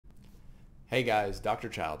Hey guys, Dr.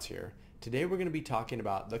 Childs here. Today we're going to be talking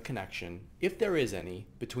about the connection, if there is any,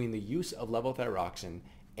 between the use of levothyroxine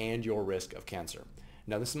and your risk of cancer.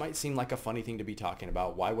 Now this might seem like a funny thing to be talking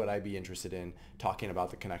about. Why would I be interested in talking about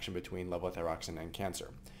the connection between levothyroxine and cancer?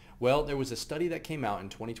 Well, there was a study that came out in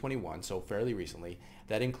 2021, so fairly recently,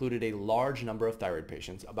 that included a large number of thyroid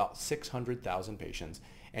patients, about 600,000 patients,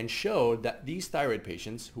 and showed that these thyroid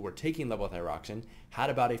patients who were taking levothyroxine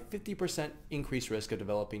had about a 50% increased risk of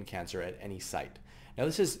developing cancer at any site. Now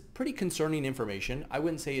this is pretty concerning information. I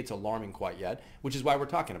wouldn't say it's alarming quite yet, which is why we're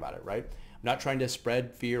talking about it, right? I'm not trying to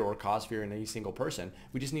spread fear or cause fear in any single person.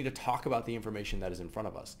 We just need to talk about the information that is in front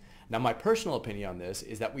of us. Now my personal opinion on this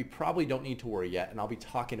is that we probably don't need to worry yet, and I'll be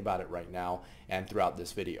talking about it right now and throughout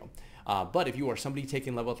this video. But if you are somebody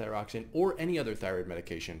taking levothyroxine or any other thyroid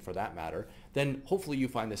medication for that matter, then hopefully you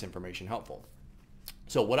find this information helpful.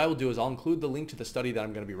 So what I will do is I'll include the link to the study that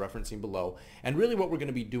I'm going to be referencing below. And really what we're going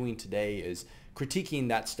to be doing today is critiquing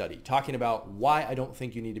that study, talking about why I don't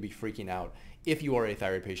think you need to be freaking out if you are a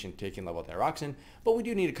thyroid patient taking levothyroxine, but we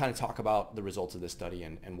do need to kind of talk about the results of this study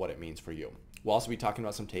and what it means for you. We'll also be talking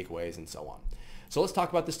about some takeaways and so on. So let's talk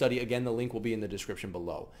about the study. Again, the link will be in the description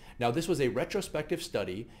below. Now, this was a retrospective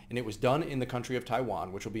study, and it was done in the country of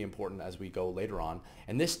Taiwan, which will be important as we go later on.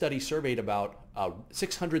 And this study surveyed about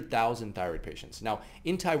 600,000 thyroid patients. Now,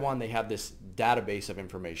 in Taiwan, they have this database of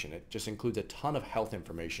information. It just includes a ton of health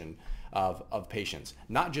information of patients,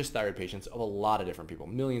 not just thyroid patients, of a lot of different people,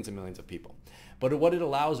 millions and millions of people. But what it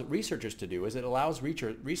allows researchers to do is it allows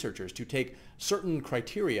researchers to take certain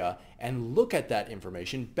criteria and look at that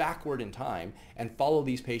information backward in time and follow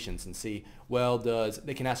these patients and see, well,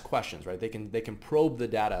 they can ask questions, right? They can probe the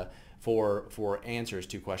data for answers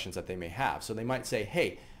to questions that they may have. So they might say,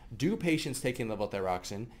 hey, do patients taking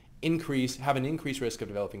levothyroxine have an increased risk of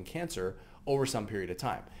developing cancer over some period of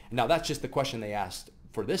time? And now that's just the question they asked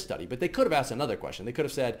for this study, but they could have asked another question. They could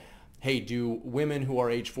have said, hey, do women who are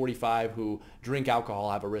age 45 who drink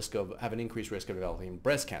alcohol have an increased risk of developing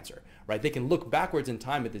breast cancer, right? They can look backwards in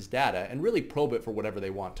time at this data and really probe it for whatever they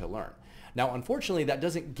want to learn. Now, unfortunately, that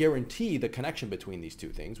doesn't guarantee the connection between these two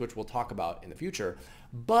things, which we'll talk about in the future,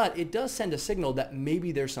 but it does send a signal that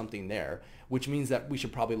maybe there's something there, which means that we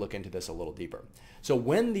should probably look into this a little deeper. So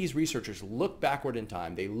when these researchers looked backward in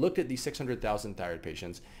time, they looked at these 600,000 thyroid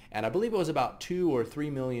patients, and I believe it was about 2 or 3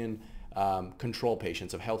 million control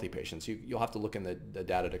patients, of healthy patients. You'll have to look in the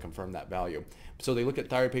data to confirm that value. So they look at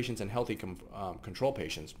thyroid patients and healthy control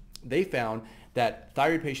patients. They found that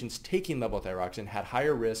thyroid patients taking levothyroxine had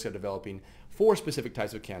higher risk of developing 4 specific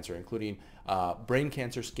types of cancer, including brain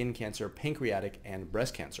cancer, skin cancer, pancreatic, and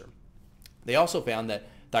breast cancer. They also found that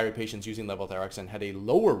thyroid patients using levothyroxine had a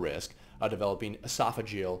lower risk of developing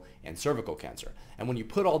esophageal and cervical cancer. And when you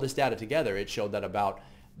put all this data together, it showed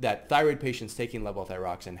that thyroid patients taking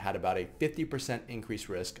levothyroxine had about a 50% increased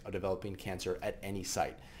risk of developing cancer at any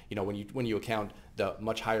site. You know, when you account the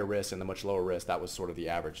much higher risk and the much lower risk, that was sort of the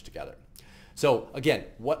average together. So again,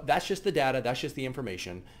 that's just the data, that's just the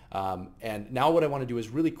information. And now what I want to do is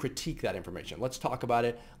really critique that information. Let's talk about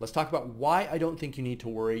it. Let's talk about why I don't think you need to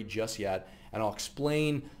worry just yet. And I'll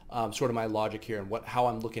explain sort of my logic here and how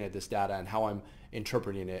I'm looking at this data and how I'm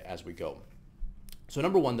interpreting it as we go. So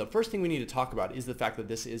number one, the first thing we need to talk about is the fact that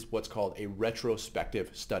this is what's called a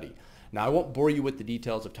retrospective study. Now, I won't bore you with the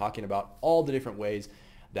details of talking about all the different ways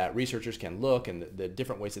that researchers can look and the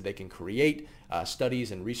different ways that they can create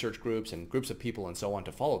studies and research groups and groups of people and so on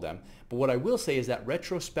to follow them. But what I will say is that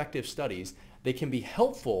retrospective studies, they can be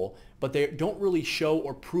helpful, but they don't really show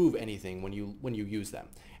or prove anything when you use them.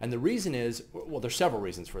 And the reason is, well, there's several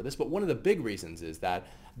reasons for this, but one of the big reasons is that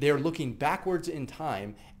they're looking backwards in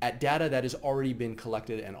time at data that has already been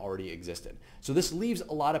collected and already existed. So this leaves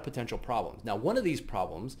a lot of potential problems. Now, one of these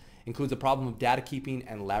problems includes the problem of data keeping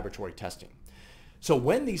and laboratory testing. So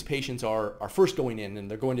when these patients are first going in and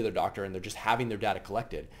they're going to their doctor and they're just having their data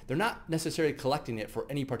collected, they're not necessarily collecting it for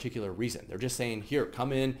any particular reason. They're just saying, here,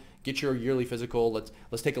 come in, get your yearly physical,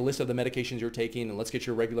 let's take a list of the medications you're taking and let's get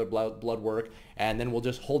your regular blood work, and then we'll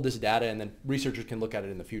just hold this data and then researchers can look at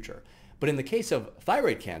it in the future. But in the case of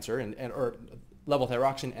thyroid cancer or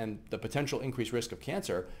levothyroxine and the potential increased risk of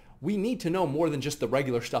cancer, we need to know more than just the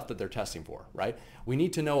regular stuff that they're testing for, right? We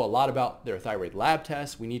need to know a lot about their thyroid lab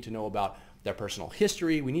tests. We need to know about their personal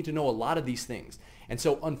history. We need to know a lot of these things. And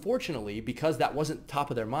so unfortunately, because that wasn't top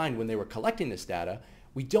of their mind when they were collecting this data,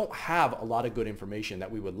 we don't have a lot of good information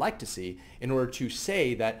that we would like to see in order to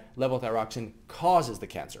say that levothyroxine causes the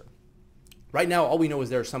cancer. Right now, all we know is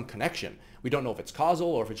there's some connection. We don't know if it's causal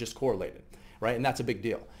or if it's just correlated, right? And that's a big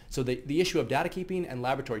deal. So the issue of data keeping and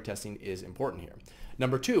laboratory testing is important here.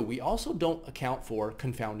 Number two, we also don't account for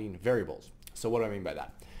confounding variables. So what do I mean by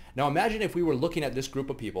that? Now imagine if we were looking at this group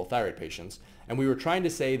of people, thyroid patients, and we were trying to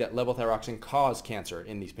say that levothyroxine caused cancer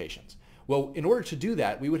in these patients. Well, in order to do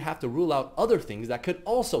that, we would have to rule out other things that could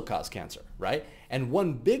also cause cancer, right? And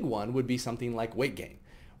one big one would be something like weight gain,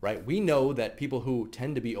 right? We know that people who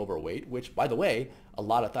tend to be overweight, which by the way, a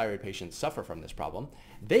lot of thyroid patients suffer from this problem,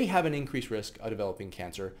 they have an increased risk of developing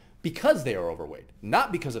cancer because they are overweight,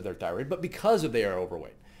 not because of their thyroid, but because of they are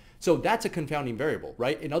overweight. So that's a confounding variable,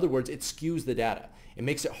 right? In other words, it skews the data. It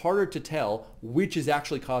makes it harder to tell which is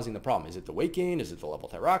actually causing the problem. Is it the weight gain? Is it the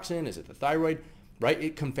levothyroxine? Is it the thyroid? Right?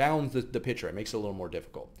 It confounds the picture. It makes it a little more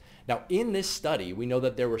difficult. Now, in this study, we know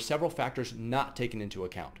that there were several factors not taken into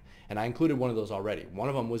account. And I included one of those already. One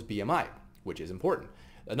of them was BMI, which is important.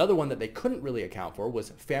 Another one that they couldn't really account for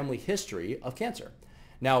was family history of cancer.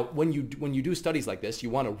 Now, when you do studies like this,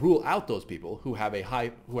 you want to rule out those people who have a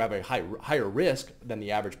higher risk than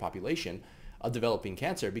the average population of developing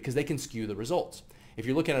cancer because they can skew the results. If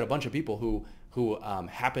you're looking at a bunch of people who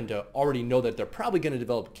happen to already know that they're probably going to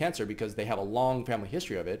develop cancer because they have a long family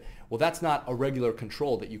history of it, well, that's not a regular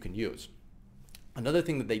control that you can use. Another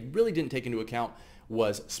thing that they really didn't take into account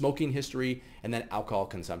was smoking history and then alcohol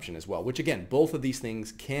consumption as well, which again, both of these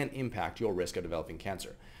things can impact your risk of developing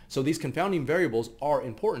cancer. So these confounding variables are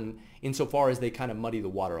important insofar as they kind of muddy the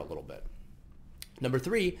water a little bit. Number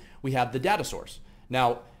 3, we have the data source.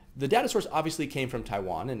 Now, the data source obviously came from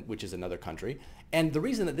Taiwan, which is another country. And the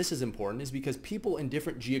reason that this is important is because people in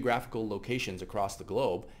different geographical locations across the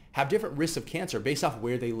globe have different risks of cancer based off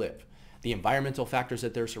where they live. The environmental factors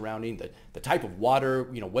that they're surrounding, the type of water,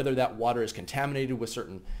 whether that water is contaminated with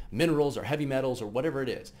certain minerals or heavy metals or whatever it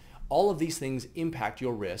is. All of these things impact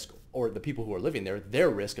your risk, or the people who are living there, their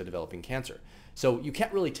risk of developing cancer. So you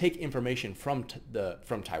can't really take information from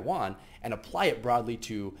Taiwan and apply it broadly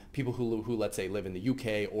to people who let's say live in the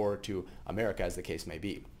UK or to America, as the case may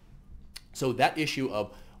be. So that issue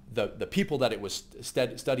of the people that it was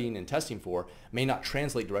studying and testing for may not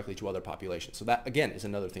translate directly to other populations. So that again is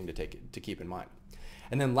another thing to keep in mind.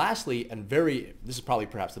 And then lastly, this is probably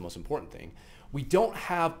perhaps the most important thing, we don't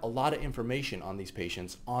have a lot of information on these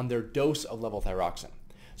patients on their dose of levothyroxine.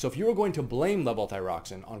 So if you were going to blame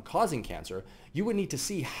levothyroxine on causing cancer, you would need to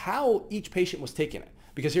see how each patient was taking it.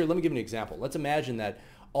 Because here, let me give you an example. Let's imagine that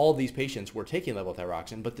all these patients were taking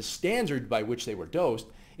levothyroxine, but the standard by which they were dosed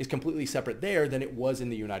is completely separate there than it was in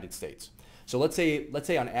the United States. So let's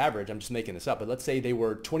say on average, I'm just making this up, but let's say they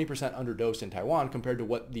were 20% underdosed in Taiwan compared to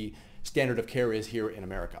what the standard of care is here in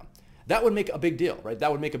America. That would make a big deal, right?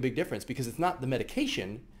 That would make a big difference because it's not the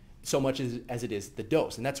medication so much as it is the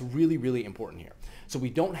dose. And that's really, really important here. So we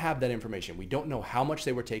don't have that information. We don't know how much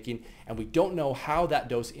they were taking, and we don't know how that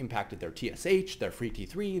dose impacted their TSH, their free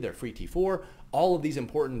T3, their free T4, all of these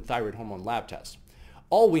important thyroid hormone lab tests.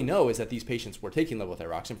 All we know is that these patients were taking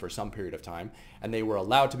levothyroxine for some period of time, and they were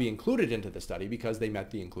allowed to be included into the study because they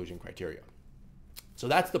met the inclusion criteria. So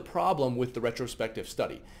that's the problem with the retrospective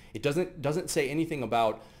study. It doesn't say anything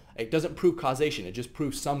about, it doesn't prove causation, it just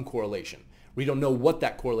proves some correlation. We don't know what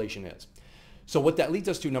that correlation is. So what that leads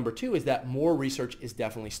us to, number 2, is that more research is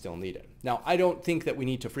definitely still needed. Now, I don't think that we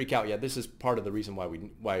need to freak out yet. This is part of the reason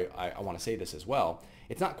why I want to say this as well.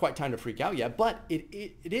 It's not quite time to freak out yet, but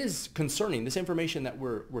it is concerning. This information that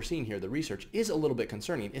we're seeing here, the research, is a little bit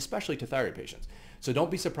concerning, especially to thyroid patients. So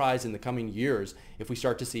don't be surprised in the coming years if we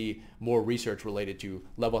start to see more research related to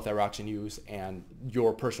levothyroxine use and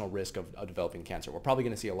your personal risk of developing cancer. We're probably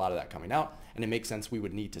going to see a lot of that coming out, and it makes sense we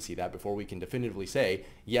would need to see that before we can definitively say,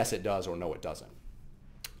 yes, it does, or no, it doesn't.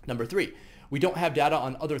 Number 3, we don't have data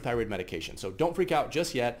on other thyroid medications. So don't freak out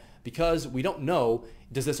just yet because we don't know,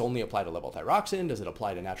 does this only apply to levothyroxine? Does it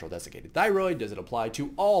apply to natural desiccated thyroid? Does it apply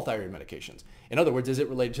to all thyroid medications? In other words, is it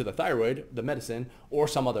related to the thyroid, the medicine, or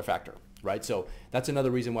some other factor, right? So that's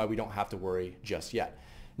another reason why we don't have to worry just yet.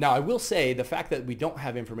 Now, I will say the fact that we don't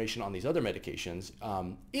have information on these other medications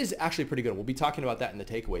is actually pretty good. We'll be talking about that in the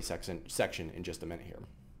takeaway section in just a minute here.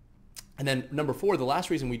 And then number 4, the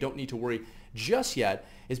last reason we don't need to worry just yet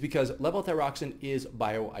is because levothyroxine is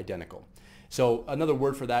bioidentical. So another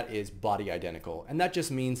word for that is body identical. And that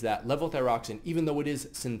just means that levothyroxine, even though it is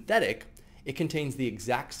synthetic, it contains the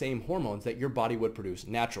exact same hormones that your body would produce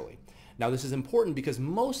naturally. Now, this is important because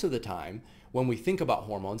most of the time when we think about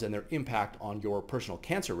hormones and their impact on your personal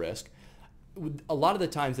cancer risk, a lot of the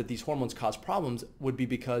times that these hormones cause problems would be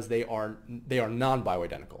because they are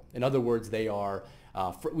non-bioidentical. In other words, they are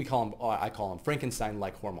I call them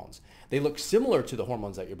Frankenstein-like hormones. They look similar to the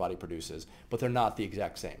hormones that your body produces, but they're not the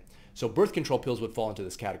exact same. So birth control pills would fall into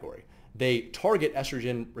this category. They target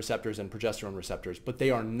estrogen receptors and progesterone receptors, but they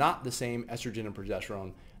are not the same estrogen and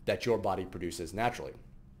progesterone that your body produces naturally.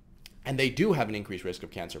 And they do have an increased risk of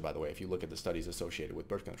cancer, by the way, if you look at the studies associated with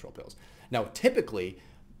birth control pills. Now, typically,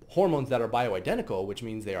 hormones that are bioidentical, which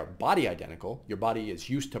means they are body identical, your body is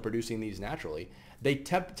used to producing these naturally, they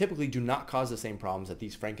typically do not cause the same problems that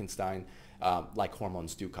these Frankenstein-like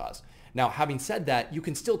hormones do cause. Now, having said that, you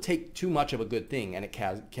can still take too much of a good thing and it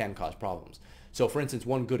can cause problems. So for instance,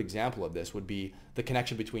 one good example of this would be the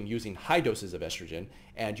connection between using high doses of estrogen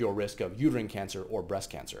and your risk of uterine cancer or breast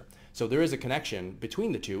cancer. So there is a connection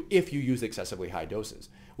between the two if you use excessively high doses,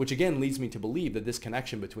 which again leads me to believe that this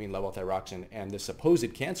connection between levothyroxine and the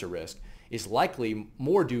supposed cancer risk is likely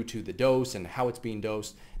more due to the dose and how it's being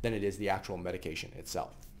dosed than it is the actual medication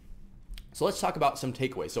itself. So let's talk about some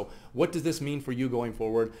takeaways. So what does this mean for you going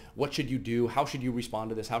forward? What should you do? How should you respond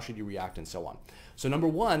to this? How should you react, and so on? So number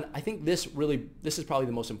one, I think this is probably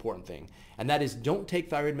the most important thing, and that is don't take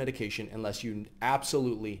thyroid medication unless you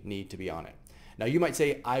absolutely need to be on it. Now you might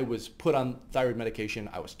say, I was put on thyroid medication,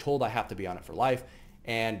 I was told I have to be on it for life,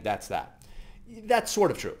 and that's that. That's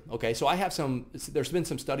sort of true, okay? So there's been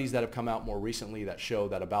some studies that have come out more recently that show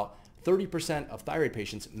that about 30% of thyroid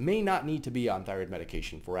patients may not need to be on thyroid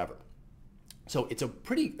medication forever. So that's a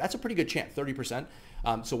pretty good chance, 30%.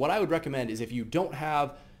 So what I would recommend is if you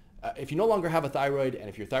no longer have a thyroid, and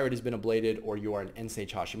if your thyroid has been ablated or you are an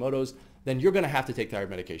end-stage Hashimoto's, then you're going to have to take thyroid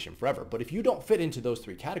medication forever. But if you don't fit into those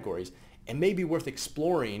three categories, it may be worth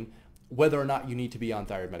exploring whether or not you need to be on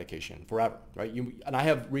thyroid medication forever, right? And I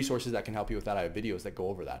have resources that can help you with that. I have videos that go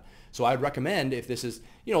over that. So I'd recommend, if this is,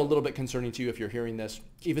 a little bit concerning to you, if you're hearing this,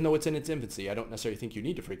 even though it's in its infancy, I don't necessarily think you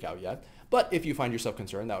need to freak out yet. But if you find yourself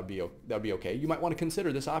concerned, that would be okay. You might want to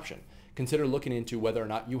consider this option. Consider looking into whether or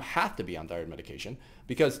not you have to be on thyroid medication,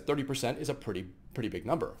 because 30% is a pretty big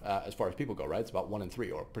number as far as people go, right? It's about 1 in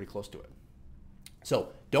 3 or pretty close to it. So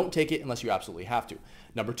don't take it unless you absolutely have to.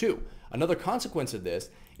 Number two, another consequence of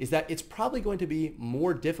this is that it's probably going to be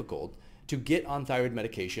more difficult to get on thyroid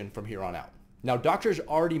medication from here on out. Now, doctors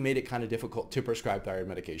already made it kind of difficult to prescribe thyroid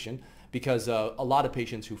medication because a lot of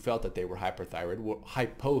patients who felt that they were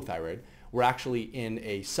hypothyroid were actually in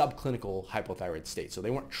a subclinical hypothyroid state. So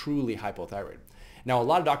they weren't truly hypothyroid. Now, a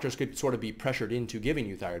lot of doctors could sort of be pressured into giving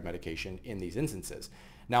you thyroid medication in these instances.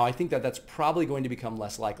 Now, I think that that's probably going to become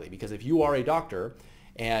less likely, because if you are a doctor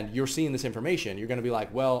and you're seeing this information, you're going to be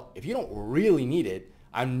like, well, if you don't really need it,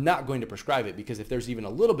 I'm not going to prescribe it, because if there's even a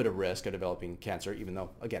little bit of risk of developing cancer, even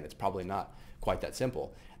though, again, it's probably not quite that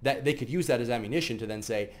simple, that they could use that as ammunition to then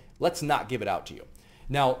say, let's not give it out to you.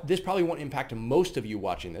 Now, this probably won't impact most of you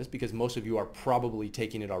watching this, because most of you are probably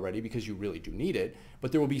taking it already because you really do need it.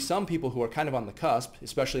 But there will be some people who are kind of on the cusp,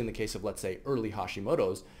 especially in the case of, let's say, early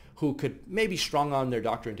Hashimoto's, who could maybe strong on their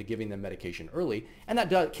doctor into giving them medication early. And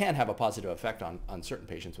that can have a positive effect on certain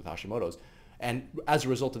patients with Hashimoto's. And as a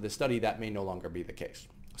result of this study, that may no longer be the case.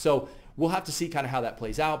 So we'll have to see kind of how that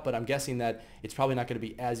plays out, but I'm guessing that it's probably not going to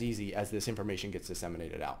be as easy as this information gets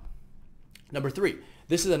disseminated out. Number three,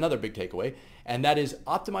 this is another big takeaway, and that is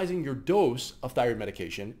optimizing your dose of thyroid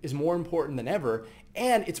medication is more important than ever,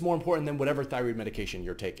 and it's more important than whatever thyroid medication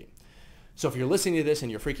you're taking. So if you're listening to this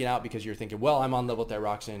and you're freaking out because you're thinking, well, I'm on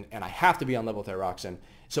levothyroxine and I have to be on levothyroxine.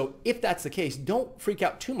 So if that's the case, don't freak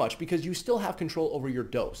out too much, because you still have control over your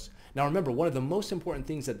dose. Now remember, one of the most important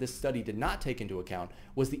things that this study did not take into account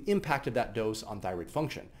was the impact of that dose on thyroid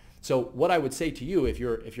function. So what I would say to you, if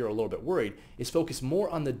you're a little bit worried, is focus more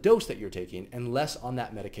on the dose that you're taking and less on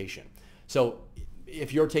that medication. So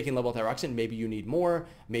if you're taking levothyroxine, maybe you need more,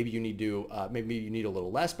 maybe you need a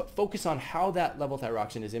little less, but focus on how that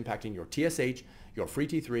levothyroxine is impacting your TSH, your free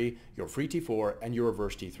T3, your free T4, and your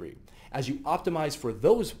reverse T3. As you optimize for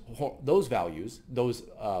those values, those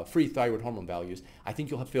free thyroid hormone values, I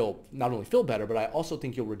think you'll not only feel better, but I also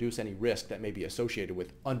think you'll reduce any risk that may be associated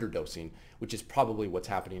with underdosing, which is probably what's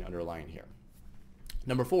happening underlying here.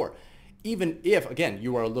 Number four, even if, again,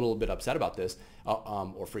 you are a little bit upset about this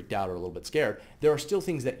or freaked out or a little bit scared, there are still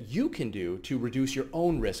things that you can do to reduce your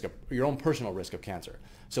own risk, your own personal risk of cancer.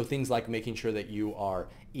 So things like making sure that you are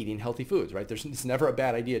eating healthy foods, right? It's never a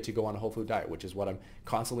bad idea to go on a whole food diet, which is what I'm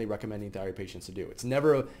constantly recommending thyroid patients to do. It's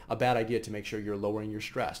never a bad idea to make sure you're lowering your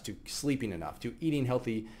stress, to sleeping enough, to eating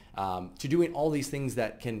healthy, to doing all these things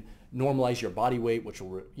that can normalize your body weight, which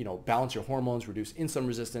will balance your hormones, reduce insulin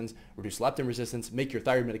resistance, reduce leptin resistance, make your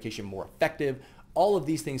thyroid medication more effective. All of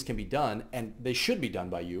these things can be done, and they should be done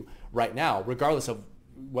by you right now, regardless of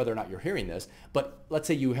whether or not you're hearing this. But let's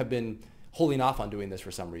say you have been holding off on doing this for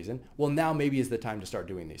some reason. Well, now maybe is the time to start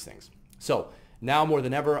doing these things. So now more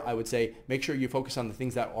than ever, I would say make sure you focus on the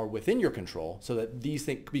things that are within your control, so that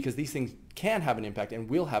because these things can have an impact and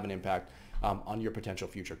will have an impact on your potential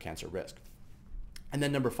future cancer risk. And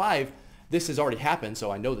then number five, this has already happened, so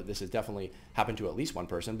I know that this has definitely happened to at least one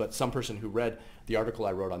person, but some person who read the article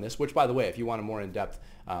I wrote on this, which by the way, if you want a more in-depth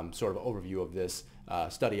sort of overview of this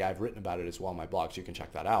study, I've written about it as well on my blog, so you can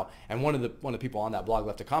check that out. And one of the people on that blog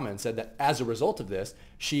left a comment and said that as a result of this,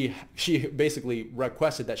 she basically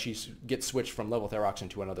requested that she get switched from levothyroxine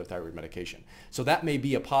to another thyroid medication. So that may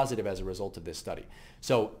be a positive as a result of this study.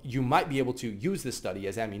 So you might be able to use this study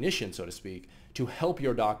as ammunition, so to speak, to help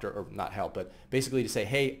your doctor, or not help, but basically to say,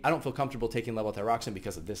 hey, I don't feel comfortable taking levothyroxine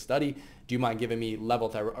because of this study. Do you mind giving me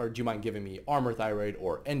levothyroxine, or do you mind giving me Armour thyroid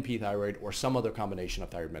or NP thyroid or some other combination of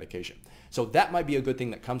thyroid medication? So that might be a good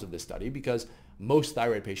thing that comes of this study, because most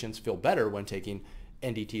thyroid patients feel better when taking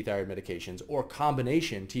NDT thyroid medications or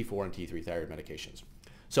combination T4 and T3 thyroid medications.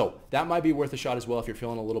 So that might be worth a shot as well if you're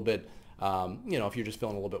feeling a little bit, if you're just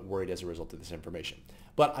feeling a little bit worried as a result of this information.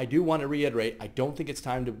 But I do want to reiterate, I don't think it's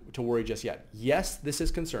time to worry just yet. Yes, this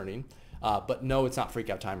is concerning, but no, it's not freak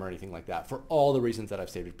out time or anything like that for all the reasons that I've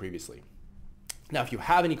stated previously. Now, if you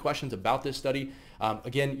have any questions about this study,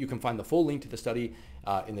 again, you can find the full link to the study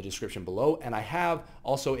in the description below. And I have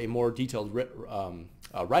also a more detailed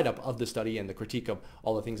write-up of the study and the critique of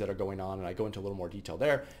all the things that are going on, and I go into a little more detail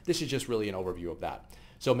there. This is just really an overview of that.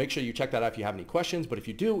 So make sure you check that out if you have any questions, but if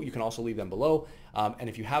you do, you can also leave them below. And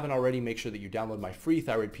if you haven't already, make sure that you download my free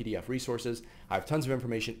thyroid PDF resources. I have tons of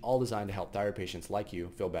information all designed to help thyroid patients like you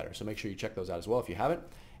feel better. So make sure you check those out as well if you haven't.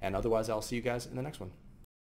 And otherwise, I'll see you guys in the next one.